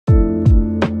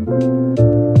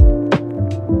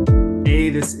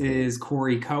This is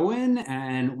Corey Cohen,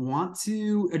 and want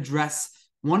to address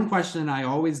one question I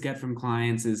always get from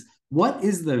clients is, what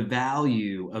is the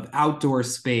value of outdoor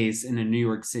space in a New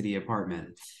York City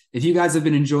apartment? If you guys have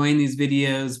been enjoying these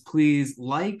videos, please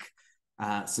like,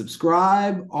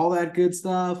 subscribe, all that good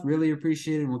stuff. Really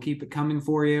appreciate it, and we'll keep it coming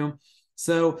for you.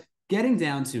 So getting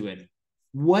down to it,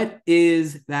 what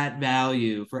is that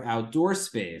value for outdoor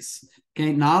space?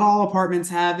 Okay, not all apartments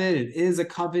have it. It is a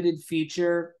coveted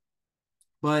feature.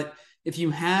 But if you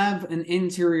have an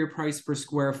interior price per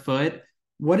square foot,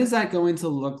 what is that going to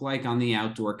look like on the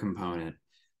outdoor component?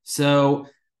 So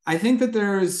I think that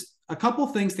there's a couple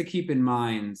things to keep in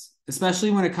mind,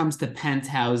 especially when it comes to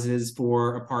penthouses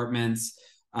for apartments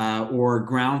or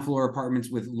ground floor apartments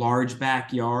with large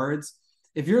backyards.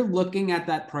 If you're looking at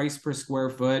that price per square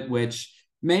foot, which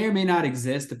may or may not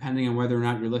exist depending on whether or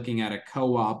not you're looking at a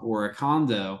co-op or a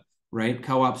condo, right?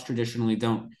 Co-ops traditionally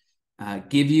don't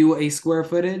give you a square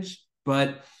footage.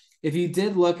 But if you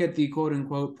did look at the quote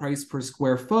unquote price per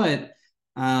square foot,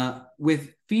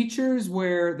 with features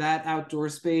where that outdoor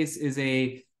space is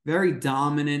a very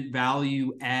dominant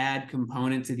value add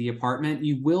component to the apartment,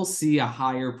 you will see a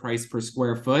higher price per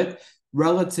square foot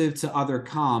relative to other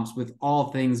comps, with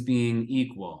all things being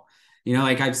equal. You know,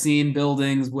 like I've seen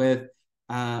buildings with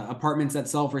apartments that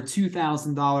sell for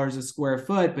 $2,000 a square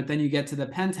foot, but then you get to the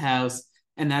penthouse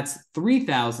and that's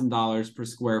 $3,000 per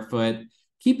square foot.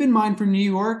 Keep in mind, for New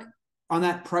York, on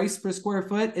that price per square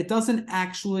foot, it doesn't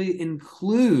actually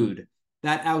include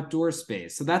that outdoor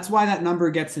space. So that's why that number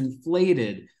gets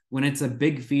inflated when it's a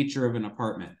big feature of an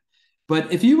apartment.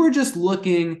 But if you were just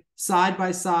looking side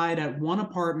by side at one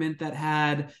apartment that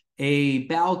had a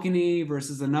balcony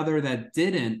versus another that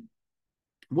didn't,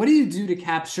 what do you do to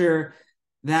capture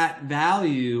that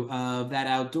value of that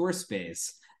outdoor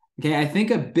space? Okay, I think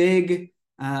a big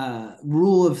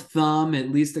rule of thumb,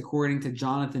 at least according to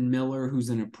Jonathan Miller, who's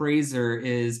an appraiser,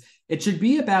 is it should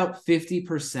be about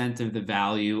 50% of the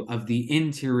value of the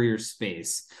interior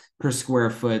space per square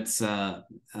foot's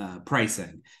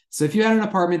pricing. So if you had an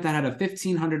apartment that had a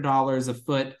 $1,500 a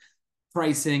foot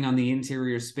pricing on the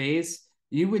interior space,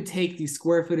 you would take the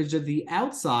square footage of the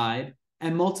outside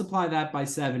and multiply that by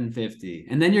 750.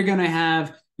 And then you're going to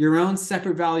have your own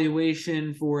separate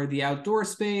valuation for the outdoor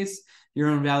space, your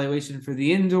own valuation for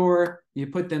the indoor. You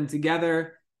put them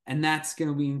together, and that's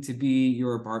going to be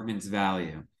your apartment's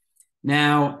value.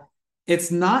 Now, it's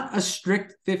not a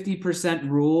strict 50%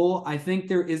 rule. I think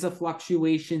there is a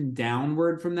fluctuation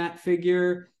downward from that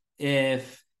figure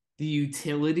if the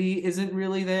utility isn't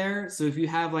really there. So if you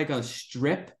have like a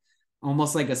strip,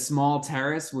 almost like a small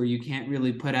terrace where you can't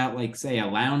really put out, like, say, a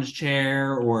lounge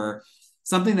chair or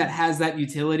something that has that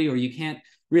utility, or you can't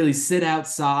really sit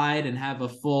outside and have a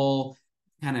full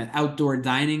kind of outdoor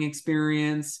dining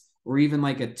experience, or even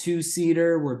like a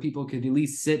two-seater where people could at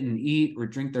least sit and eat or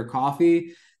drink their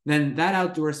coffee, then that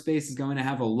outdoor space is going to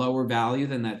have a lower value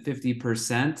than that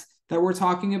 50% that we're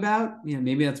talking about. You know,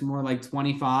 maybe that's more like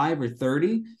 25 or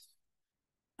 30.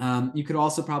 You could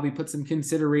also probably put some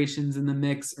considerations in the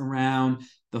mix around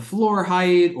the floor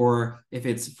height, or if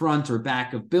it's front or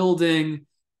back of building.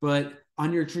 But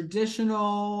on your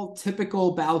traditional,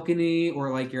 typical balcony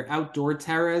or like your outdoor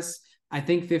terrace, I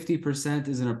think 50%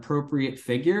 is an appropriate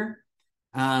figure.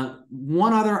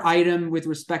 One other item with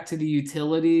respect to the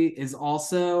utility is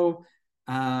also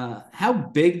how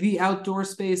big the outdoor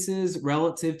space is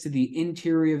relative to the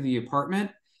interior of the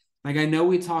apartment. Like, I know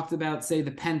we talked about, say,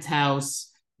 the penthouse,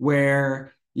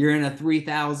 where you're in a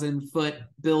 3,000 foot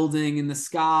building in the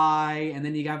sky, and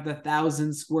then you have the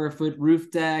 1,000 square foot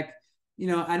roof deck. You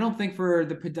know, I don't think for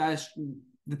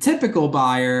the typical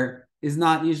buyer is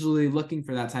not usually looking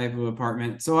for that type of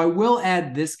apartment. So I will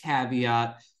add this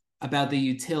caveat about the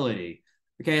utility.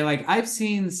 Okay, like I've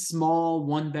seen small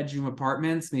one-bedroom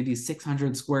apartments, maybe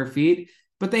 600 square feet,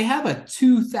 but they have a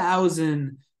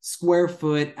 2,000 square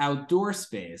foot outdoor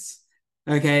space.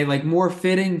 Okay, like more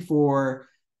fitting for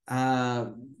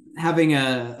having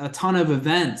a ton of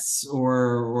events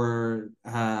or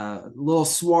little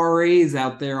soirees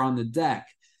out there on the deck.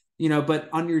 You know, but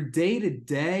on your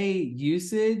day-to-day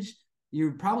usage,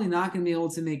 you're probably not going to be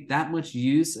able to make that much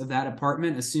use of that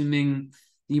apartment, assuming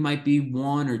you might be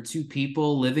one or two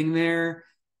people living there.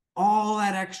 All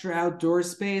that extra outdoor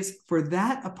space for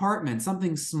that apartment,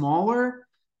 something smaller,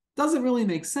 doesn't really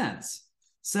make sense.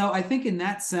 So I think in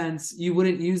that sense, you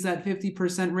wouldn't use that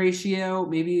 50% ratio.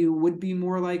 Maybe it would be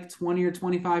more like 20 or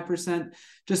 25%,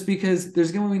 just because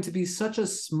there's going to be such a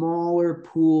smaller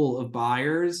pool of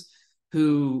buyers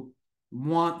who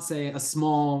want, say, a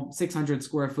small 600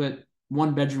 square foot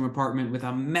one bedroom apartment with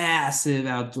a massive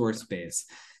outdoor space.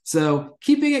 So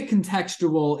keeping it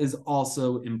contextual is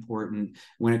also important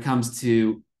when it comes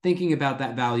to thinking about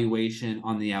that valuation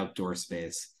on the outdoor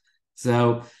space.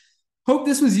 So hope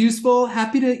this was useful.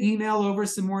 Happy to email over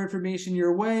some more information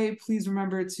your way. Please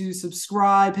remember to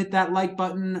subscribe, hit that like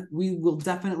button. We will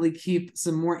definitely keep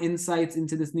some more insights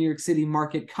into this New York City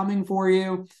market coming for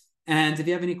you. And if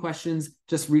you have any questions,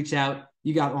 just reach out.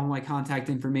 You got all my contact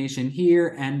information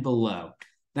here and below.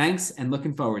 Thanks, and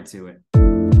looking forward to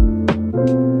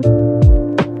it.